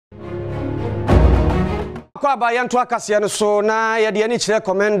Kwa bayanto akase no so na ye de ani kire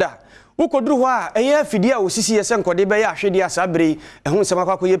Komenda ukoduru ho a eye afidi a osisi ye senkode be ya ahwede asabere ehun sema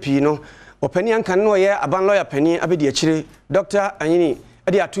kwa koye pii no opani ankan no ye aban lawyer pani abedi akire Dr. Anyini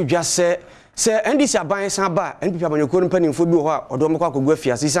e de atudwa se NDC aban san ba NPP abanyoko mpanimfo bi ho a odo mkwa akogua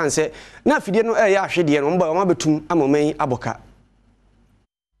fiase sanse na afidi no eye ahwede no mba ma betum amoman aboka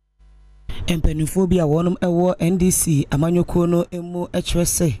mpanimfo bi a wonum ewo NDC amanyoko no emu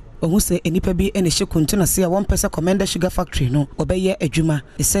echwese Ohu se enipa bi ene hye kuntuna se a won pese Komenda Sugar Factory no obeye adwuma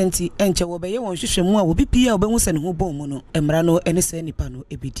esenti enche wobeye won hwehwemu a obi pia obehu se ne ho bom mu no emra no ene se nipa no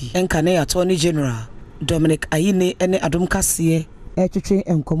ebidi enka ne attorney general Dominic Ayine ene Adom Kasee etwetwe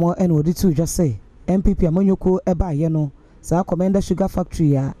enkomo ene odi tu dwa se MPP amanyoko eba ye no sa Komenda Sugar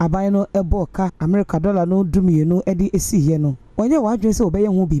Factory a aban no ebo ka America dollar no dumienu edi esi ye no onye wadwen se obeye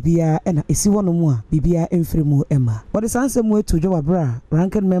hu bibia ena esi wono mu a bibia emfremu ema what is answer mu etu jowa bra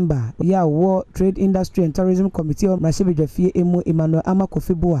ranking member ya wo Trade Industry and Tourism Committee on Mashebedwafie emu Emmanuel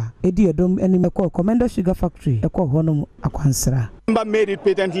Amakofeboa edi edom eni ekọ Komenda Sugar Factory ekọ honom akwansra member made it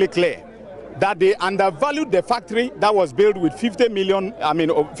patently clear that they undervalued the factory that was built with $50 million.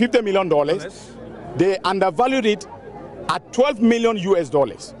 They undervalued it at $12 million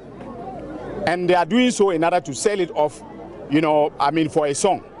US, and they are doing so in order to sell it off, for a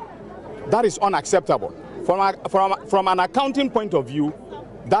song. That is unacceptable. From an accounting point of view,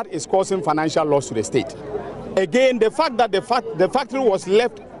 that is causing financial loss to the state. Again, the fact that the factory was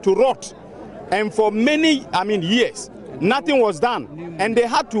left to rot, and for many years, nothing was done, and they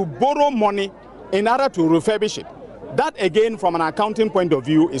had to borrow money in order to refurbish it. That again, from an accounting point of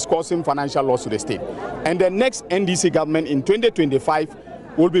view, is causing financial loss to the state. And the next NDC government in 2025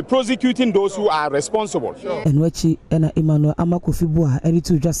 will be prosecuting those who are responsible. And wachi ena Emmanuel Amakofeboa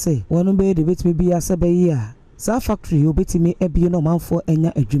editu just say wonu be de betimi bia sebe a sa factory obetimi ebie no manfo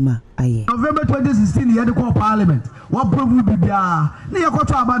enya adwuma aye. November 2016 ye de call parliament what prove bibia na ye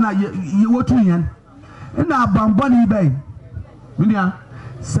koto aba na ye wotu yen na bamboni be minia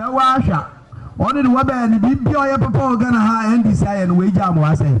se wa hwa oni de wa be ni bibia oye papa organ ha NDC aye no we jam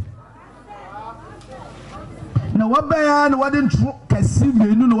wa say na wa be ya na wadin kasi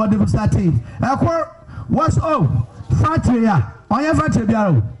menu no wadin starting ekwo what's up factory ya oye factory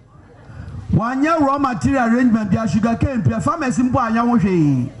biaro wanya raw material arrangement bia sugar cane bia pharmacy mbo anya wo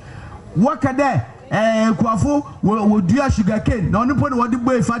hwe wakade kwafo wo dua sugar cane na oni po ne wodi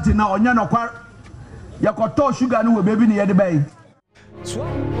boy factory na onya no kwa yakoto sugar no we baby ne ye de bai